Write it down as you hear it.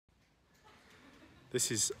This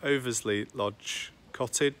is Oversley Lodge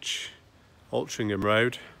Cottage, Altrincham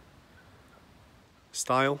Road,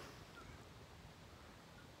 Styal.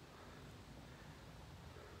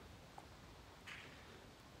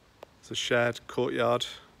 It's a shared courtyard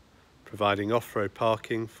providing off-road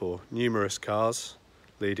parking for numerous cars,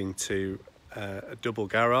 leading to a double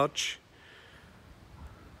garage.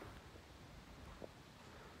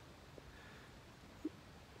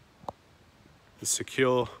 The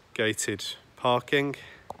secure gated parking,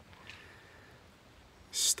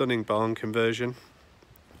 stunning barn conversion,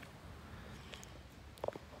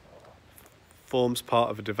 forms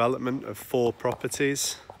part of a development of 4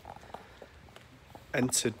 properties,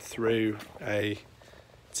 entered through a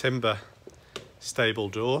timber stable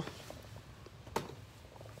door.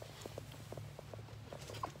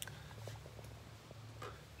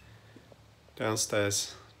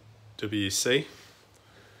 Downstairs WC.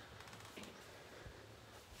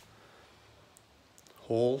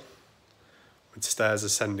 Hall with stairs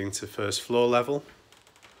ascending to first floor level.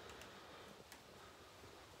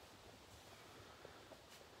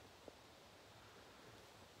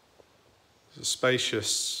 There's a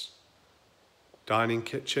spacious dining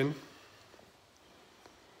kitchen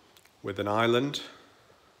with an island.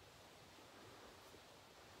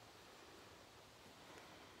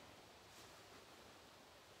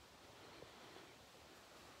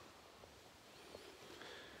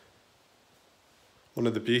 One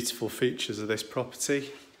of the beautiful features of this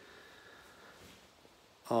property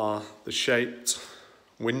are the shaped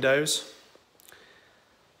windows,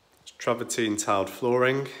 travertine tiled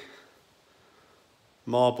flooring,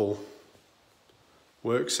 marble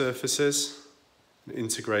work surfaces, and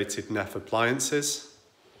integrated NEF appliances.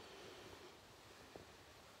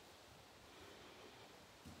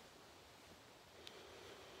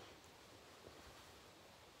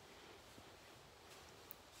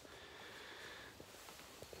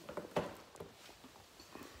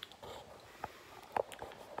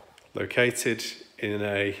 Located in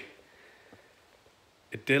a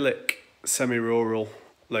idyllic semi-rural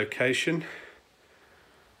location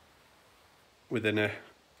within a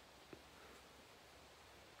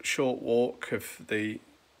short walk of the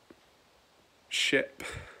Ship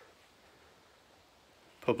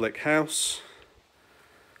Public House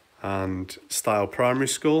and Styal Primary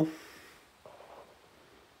School.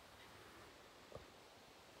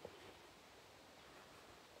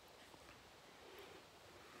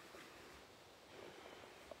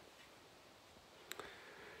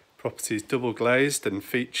 Property is double glazed and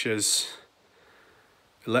features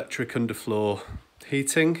electric underfloor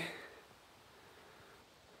heating.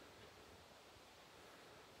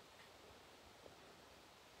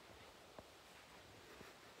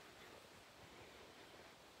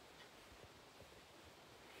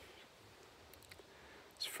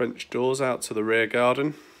 There's French doors out to the rear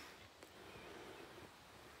garden.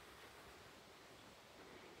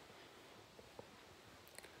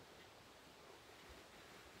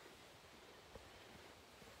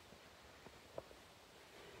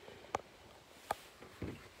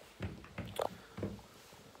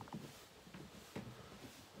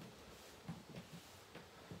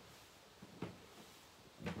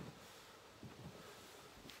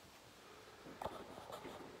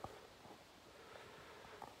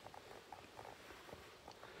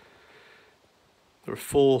 There are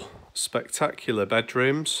 4 spectacular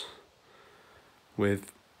bedrooms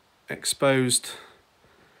with exposed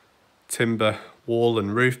timber wall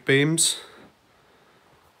and roof beams.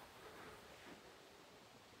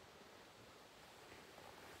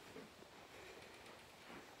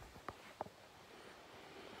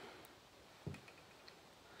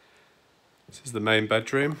 This is the main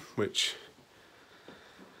bedroom, which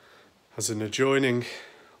has an adjoining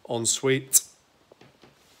ensuite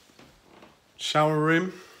shower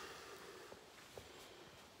room.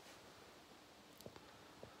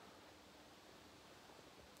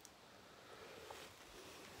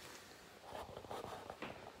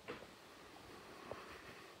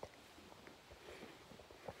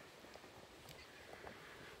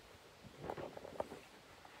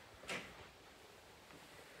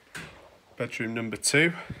 Bedroom number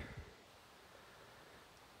 2,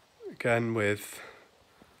 again with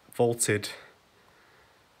vaulted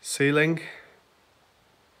ceiling,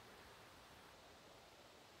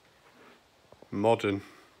 modern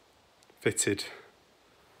fitted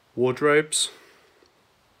wardrobes.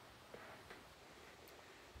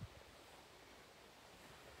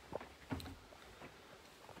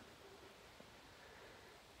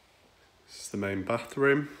 This is the main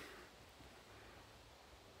bathroom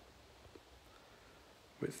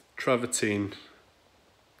with travertine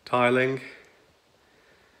tiling,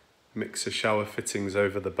 Mixer shower fittings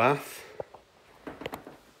over the bath.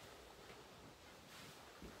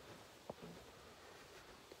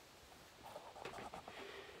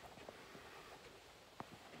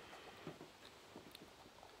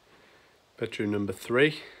 Bedroom number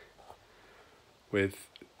 3 with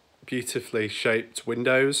beautifully shaped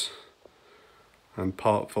windows and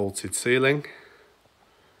part vaulted ceiling.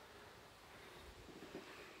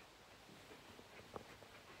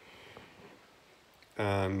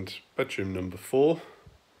 And bedroom number 4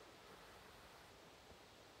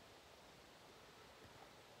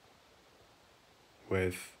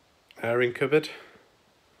 with airing cupboard.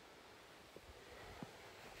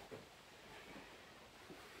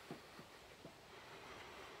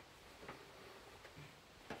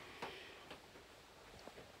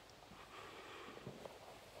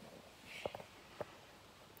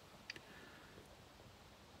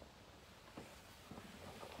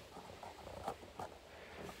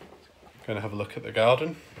 Going to have a look at the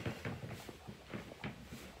garden.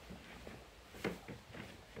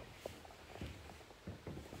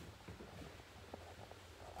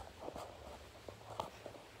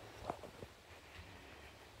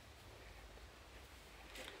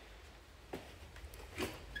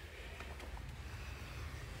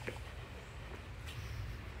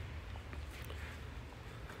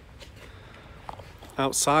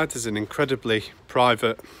 Outside is an incredibly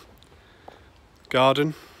private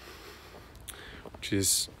garden, which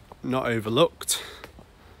is not overlooked.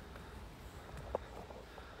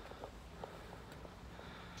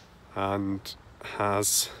 And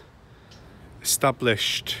has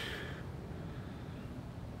established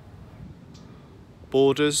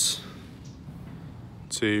borders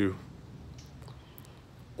to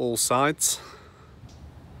all sides.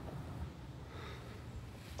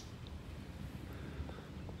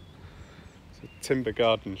 It's a timber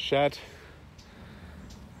garden shed,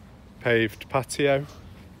 paved patio,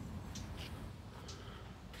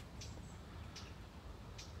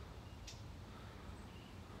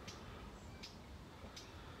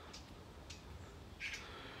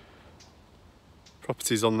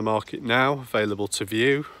 properties on the market now, available to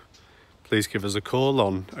view. Please give us a call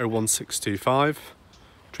on 01625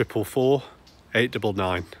 444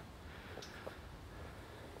 899.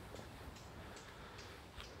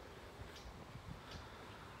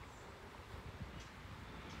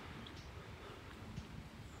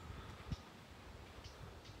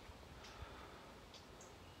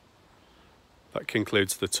 That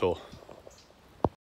concludes the tour.